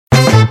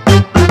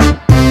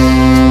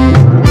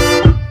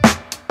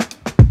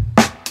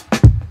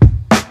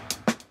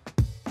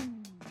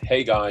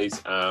Hey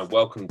guys,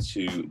 welcome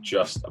to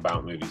Just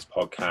About Movies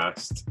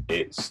podcast.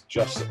 It's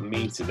just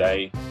me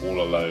today,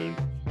 all alone.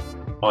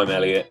 I'm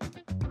Elliot,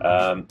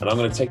 and I'm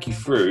going to take you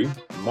through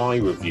my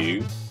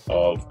review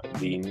of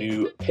the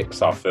new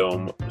Pixar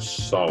film,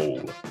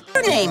 Soul.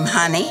 Your name,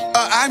 honey?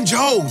 I'm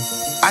Joe.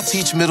 I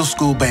teach middle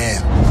school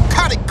band.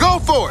 Got it, go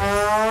for it!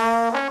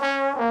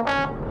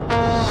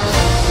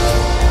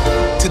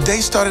 Today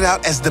started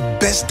out as the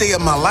best day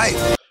of my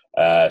life.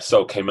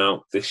 Soul came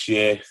out this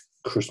year,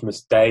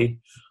 Christmas Day,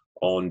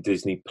 on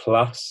Disney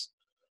Plus,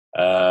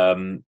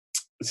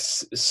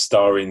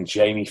 starring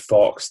Jamie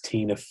Foxx,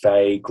 Tina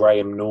Fey,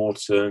 Graham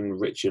Norton,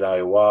 Richard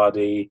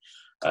Ayoade,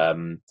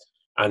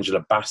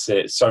 Angela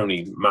Bassett. So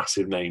many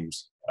massive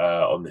names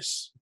on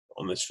this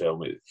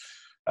film.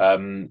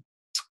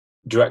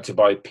 Directed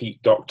by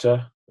Pete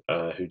Docter,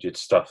 who did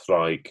stuff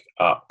like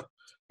Up,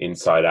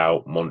 Inside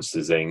Out,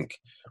 Monsters Inc.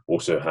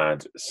 Also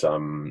had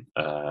some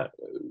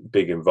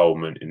big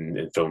involvement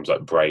in films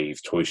like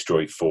Brave, Toy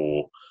Story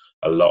 4,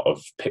 a lot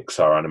of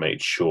Pixar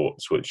animated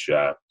shorts, which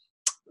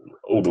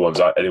all the ones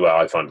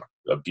I find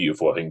are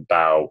beautiful. I think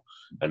Bao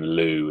and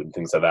Lou and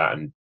things like that.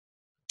 And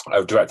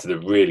a director that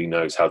really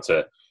knows how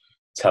to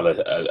tell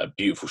a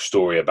beautiful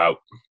story about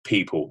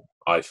people,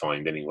 I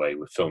find anyway,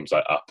 with films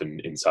like Up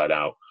and Inside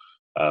Out.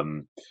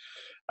 And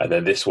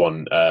then this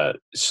one,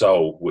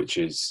 Soul, which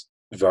is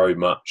very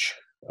much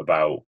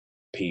about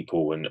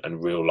people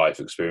and real life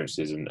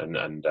experiences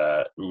and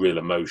real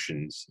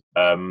emotions.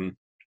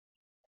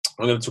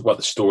 I'm going to talk about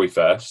the story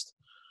first.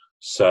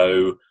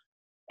 So,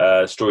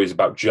 story is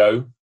about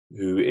Joe,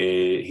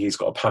 he's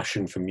got a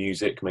passion for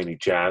music, mainly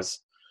jazz.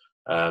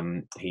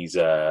 He's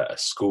a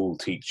school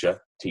teacher,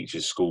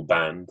 teaches school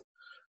band.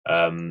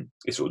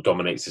 It sort of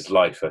dominates his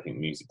life. I think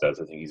music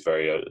does. I think he's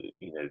very,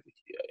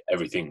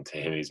 everything to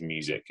him is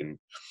music, and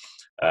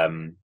but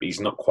he's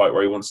not quite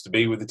where he wants to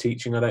be with the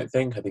teaching. I don't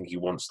think. I think he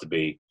wants to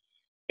be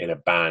in a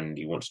band.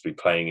 He wants to be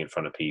playing in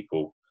front of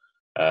people.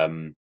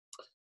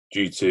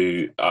 Due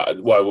to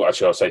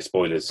actually, I'll say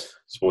spoilers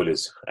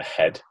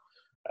ahead.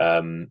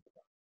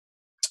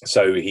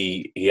 So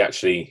he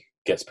actually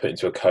gets put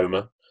into a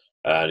coma,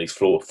 and he's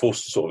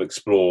forced to sort of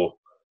explore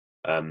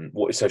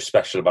what is so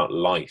special about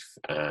life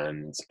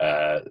and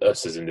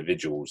us as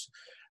individuals.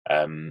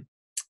 And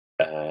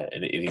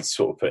he's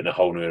sort of put in a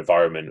whole new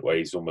environment where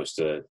he's almost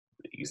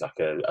he's like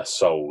a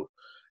soul,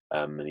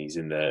 and he's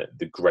in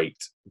the great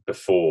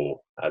before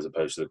as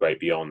opposed to the great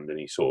beyond, and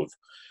he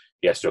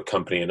has to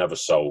accompany another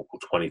soul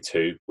called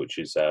 22, which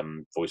is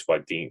voiced by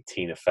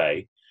Tina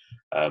Fey,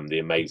 the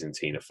amazing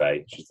Tina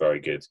Fey. She's very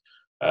good.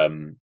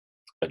 And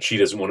she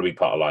doesn't want to be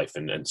part of life,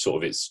 and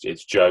sort of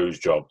it's Joe's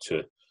job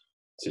to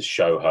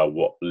show her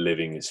what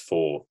living is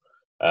for.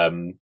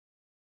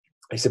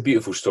 It's a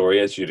beautiful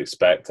story, as you'd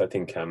expect. I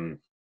think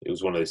it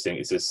was one of those things.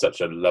 It's just such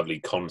a lovely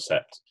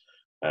concept,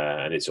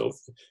 and it's sort of,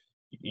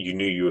 you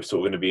knew you were sort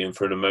of going to be in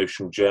for an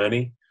emotional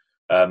journey.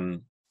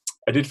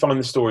 I did find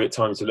the story at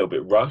times a little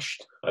bit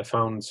rushed. I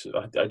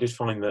did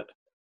find that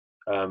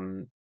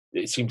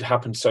it seemed to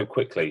happen so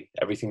quickly.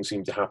 Everything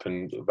seemed to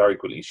happen very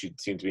quickly. You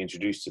seemed to be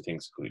introduced to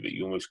things quickly that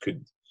you almost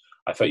could.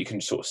 I felt you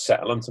couldn't sort of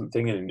settle on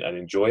something and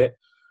enjoy it.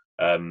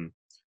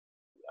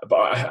 But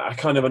I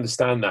kind of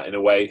understand that in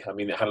a way. I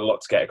mean, it had a lot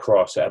to get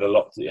across. It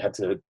had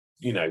to,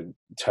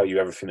 tell you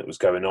everything that was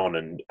going on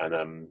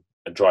and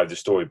drive the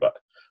story. But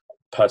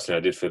personally,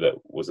 I did feel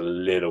that was a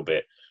little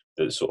bit,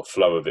 the sort of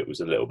flow of it was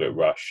a little bit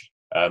rushed.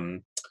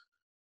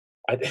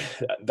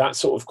 That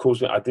sort of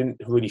caused me. I didn't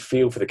really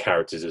feel for the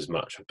characters as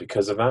much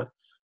because of that.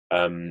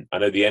 I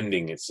know the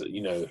ending. It's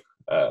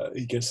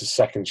he gets a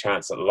second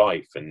chance at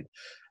life, and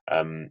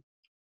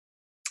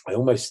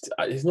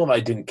it's not that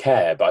I didn't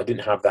care, but I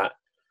didn't have that.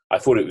 I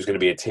thought it was going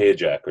to be a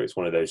tearjerker. It's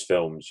one of those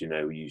films,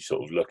 you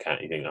sort of look at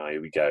and you think, oh,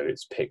 here we go.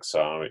 It's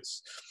Pixar.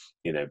 It's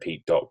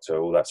Pete Docter,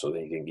 all that sort of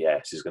thing. You think,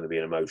 yes, it's going to be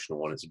an emotional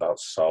one. It's about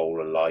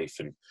soul and life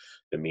and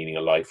the meaning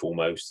of life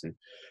almost. And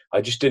I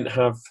just didn't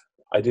have.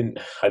 I didn't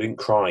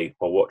cry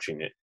while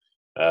watching it,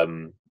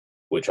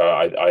 which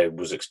I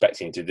was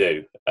expecting to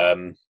do.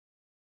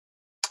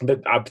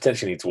 But I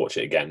potentially need to watch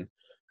it again.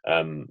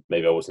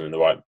 Maybe I wasn't in the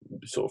right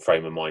sort of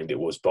frame of mind. It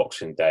was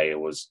Boxing Day. I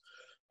was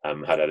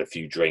had a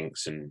few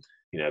drinks and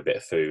a bit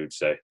of food,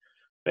 so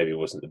maybe it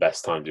wasn't the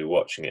best time to be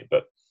watching it.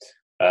 But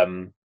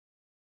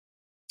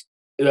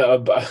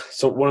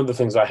so one of the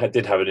things I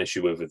did have an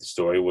issue with the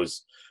story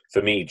was,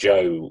 for me,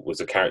 Joe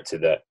was a character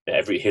that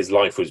his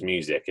life was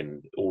music,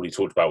 and all he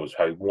talked about was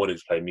how he wanted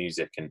to play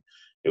music, and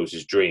it was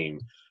his dream.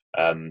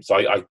 So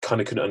I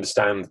kind of couldn't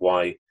understand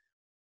why,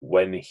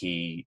 when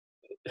he,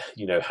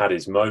 had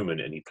his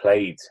moment and he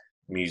played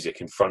music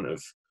in front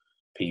of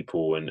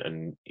people,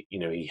 and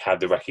he had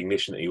the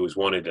recognition that he always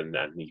wanted, and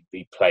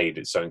he played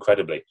it so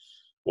incredibly,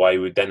 why he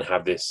would then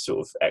have this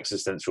sort of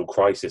existential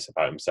crisis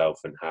about himself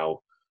and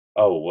how,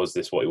 oh, was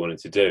this what he wanted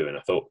to do? And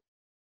I thought,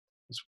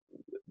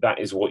 that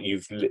is what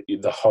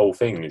the whole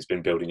thing has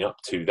been building up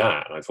to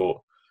that. And I thought,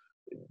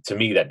 to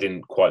me, that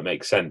didn't quite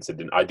make sense.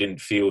 I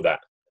didn't feel that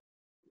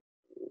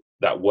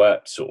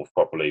worked sort of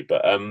properly.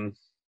 But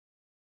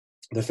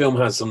The film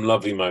has some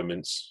lovely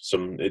moments.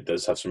 It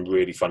does have some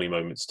really funny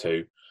moments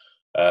too.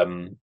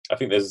 I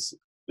think there's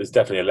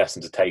definitely a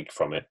lesson to take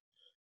from it.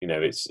 You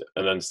know, it's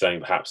an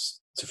understanding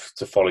perhaps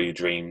to follow your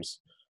dreams,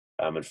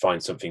 and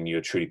find something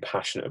you're truly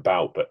passionate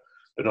about, but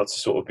not to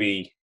sort of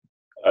be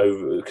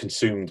over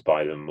consumed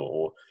by them,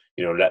 or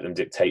let them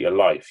dictate your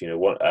life.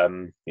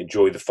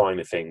 Enjoy the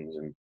finer things.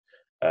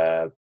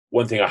 And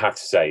one thing I have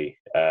to say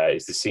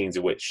is the scenes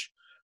in which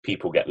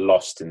people get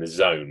lost in the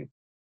zone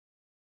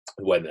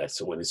when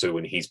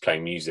he's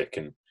playing music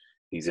and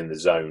he's in the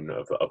zone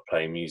of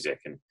playing music,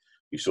 and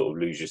you sort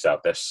of lose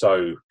yourself. They're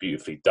so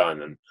beautifully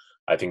done, and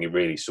I think it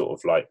really sort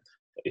of like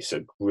it's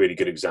a really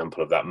good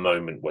example of that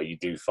moment where you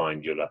do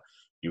find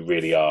you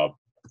really are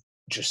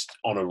just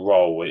on a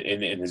roll in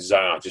the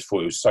zone. I just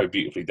thought it was so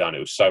beautifully done. It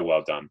was so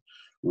well done,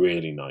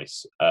 really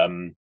nice.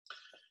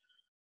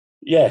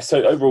 Yeah,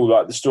 so overall,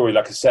 like the story,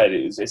 like I said,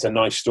 it's a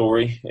nice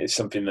story. It's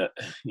something that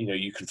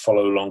you can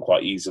follow along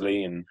quite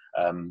easily, and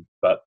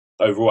but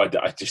overall,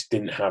 I just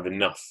didn't have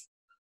enough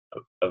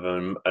of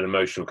an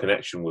emotional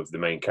connection with the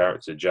main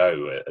character,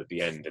 Joe. At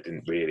the end, I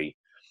didn't really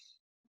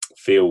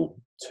feel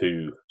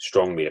too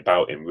strongly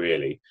about him,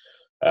 really.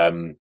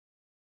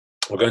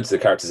 We'll go into the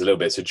characters a little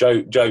bit. So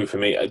Joe for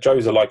me,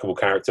 Joe's a likable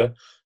character.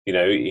 He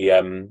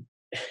a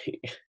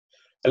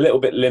little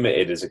bit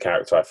limited as a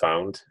character, I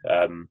found.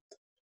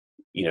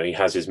 He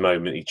has his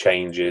moment, he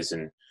changes,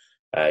 and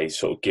he's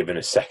sort of given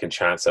a second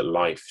chance at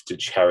life to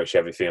cherish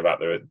everything that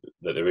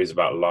there is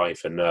about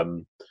life. And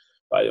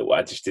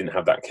I just didn't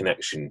have that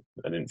connection.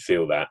 I didn't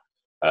feel that.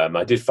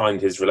 I did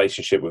find his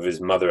relationship with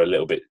his mother a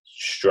little bit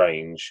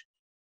strange.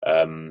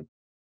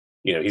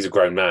 He's a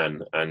grown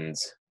man, and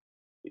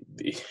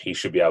he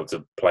should be able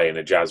to play in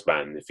a jazz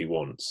band if he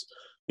wants.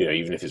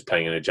 Even if it's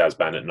playing in a jazz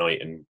band at night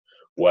and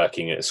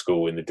working at a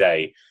school in the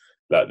day.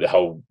 Like the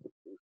whole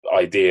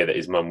idea that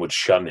his mum would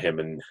shun him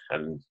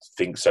and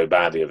think so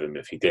badly of him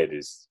if he did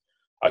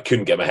I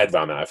couldn't get my head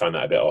around that. I found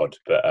that a bit odd.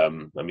 But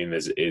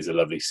there's a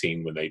lovely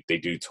scene when they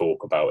do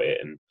talk about it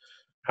and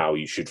how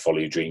you should follow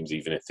your dreams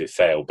even if they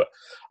fail. But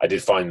I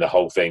did find the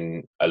whole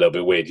thing a little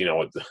bit weird.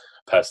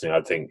 Personally,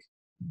 I think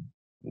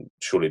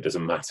surely it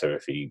doesn't matter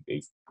if he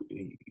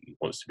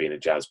wants to be in a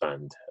jazz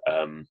band.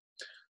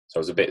 So I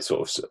was a bit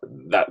sort of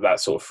that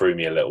sort of threw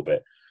me a little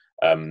bit.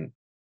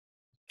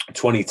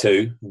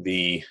 22,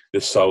 the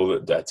soul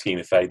that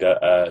Tina Fey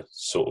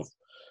sort of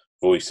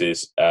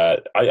voices.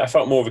 I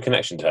felt more of a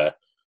connection to her.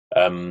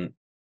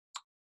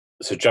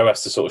 So Joe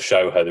has to sort of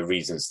show her the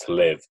reasons to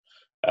live,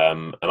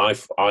 and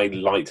I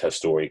liked her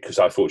story because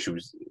I thought she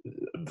was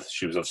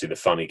obviously the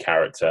funny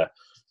character,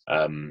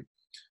 and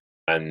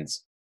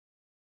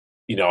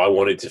I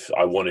wanted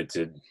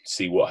to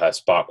see what her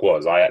spark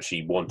was. I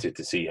actually wanted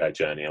to see her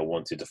journey. I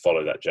wanted to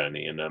follow that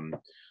journey, and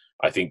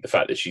I think the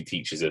fact that she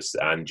teaches us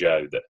and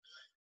Joe that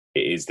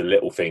it is the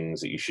little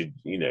things that you should,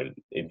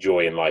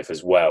 enjoy in life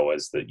as well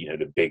as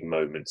the big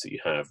moments that you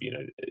have,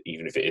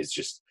 even if it is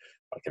just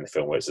like in the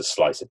film where it's a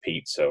slice of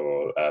pizza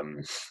or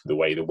the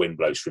way the wind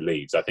blows through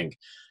leaves. I think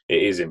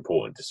it is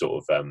important to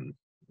sort of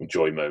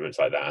enjoy moments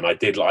like that. And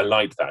I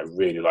liked that. I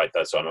really liked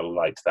that. And I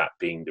liked that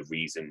being the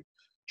reason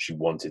she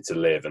wanted to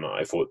live. And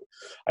I thought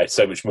I had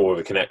so much more of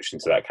a connection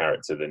to that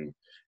character than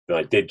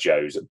I did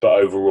Joe's. But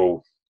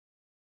overall,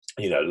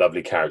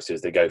 lovely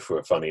characters. They go for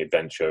a funny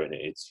adventure, and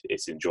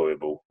it's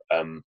enjoyable.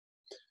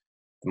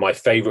 My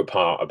favourite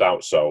part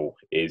about Soul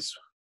is,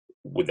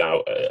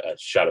 without a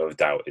shadow of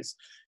doubt,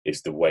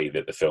 is the way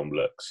that the film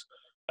looks.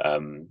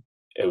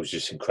 It was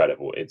just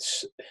incredible.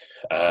 It's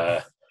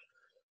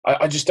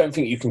I just don't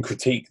think you can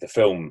critique the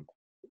film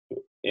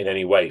in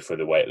any way for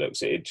the way it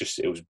looks.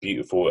 It was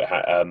beautiful. It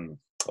had,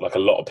 like a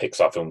lot of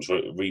Pixar films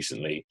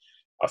recently,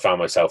 I found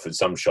myself in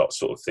some shots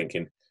sort of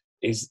thinking,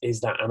 is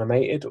that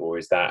animated or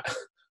is that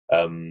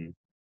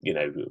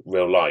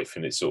real life?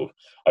 And it's sort of,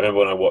 I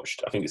remember when I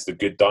watched, I think it's The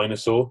Good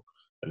Dinosaur,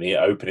 and the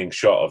opening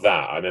shot of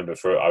that, I remember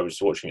I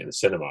was watching it in the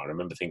cinema, and I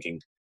remember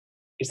thinking,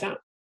 is that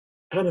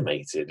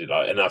animated?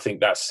 And I think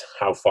that's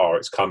how far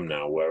it's come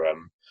now, where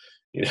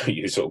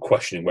you're sort of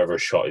questioning whether a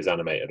shot is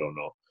animated or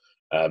not.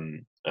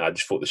 And I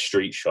just thought the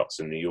street shots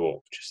in New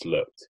York just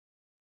looked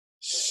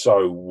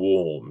so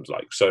warm,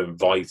 like so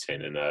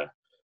inviting, and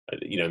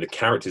the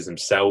characters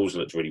themselves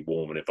looked really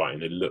warm and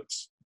inviting. It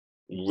looked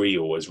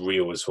real as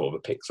sort of a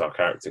Pixar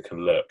character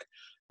can look.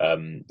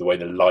 The way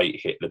the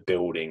light hit the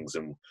buildings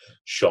and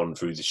shone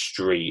through the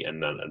street,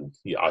 and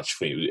I just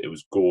think it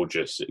was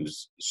gorgeous. It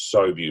was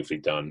so beautifully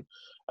done.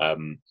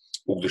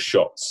 All the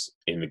shots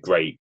in the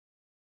grate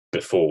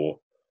before,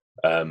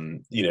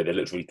 they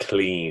looked really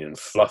clean and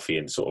fluffy,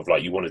 and sort of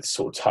like you wanted to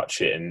sort of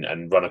touch it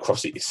and run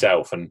across it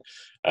yourself. And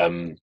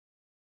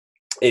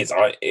it's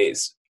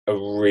a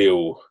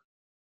real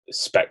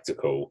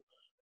spectacle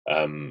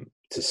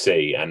to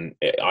see, and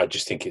I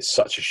just think it's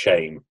such a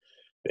shame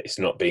that it's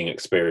not being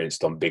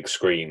experienced on big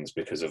screens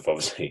because of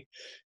obviously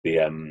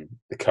the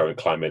current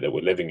climate that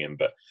we're living in.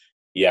 But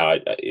yeah,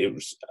 it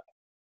was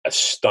a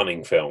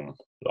stunning film.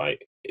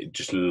 Like, it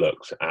just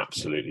looks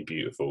absolutely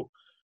beautiful.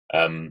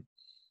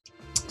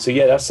 So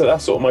yeah, that's sort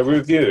of my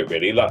review of it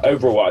really. Like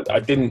overall,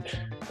 I didn't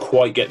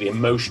quite get the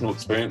emotional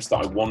experience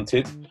that I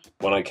wanted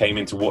when I came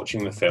into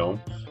watching the film,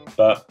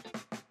 but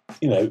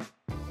you know,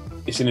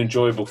 it's an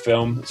enjoyable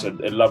film. It's a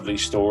lovely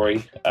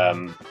story,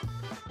 and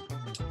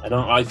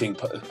I think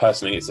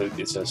personally,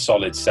 it's a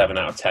solid 7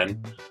 out of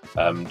 10.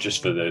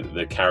 Just for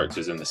the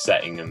characters and the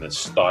setting and the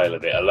style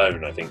of it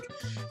alone, I think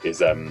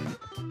is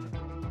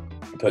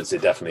puts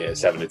it definitely at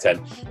 7 to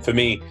 10. For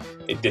me,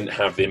 it didn't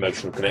have the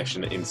emotional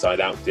connection that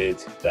Inside Out did,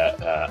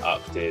 that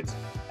Up did,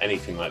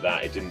 anything like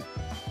that. It didn't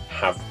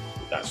have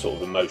that sort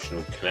of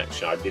emotional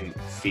connection. I didn't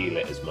feel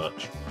it as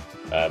much.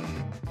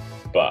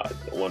 But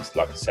once,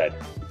 like I said,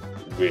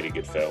 really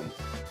good film,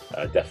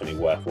 definitely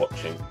worth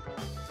watching.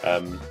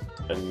 And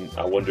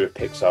I wonder if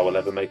Pixar will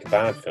ever make a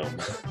bad film.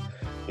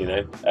 You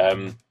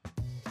know.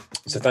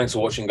 So thanks for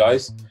watching,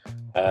 guys.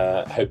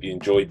 Hope you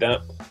enjoyed that.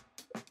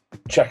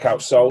 Check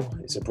out Soul.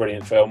 It's a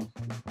brilliant film.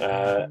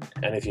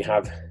 And if you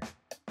have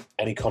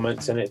any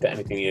comments in it,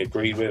 anything you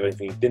agreed with,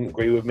 anything you didn't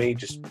agree with me,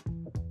 just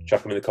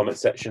chuck them in the comment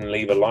section,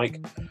 leave a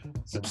like,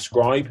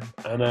 subscribe,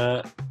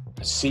 and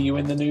see you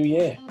in the new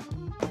year.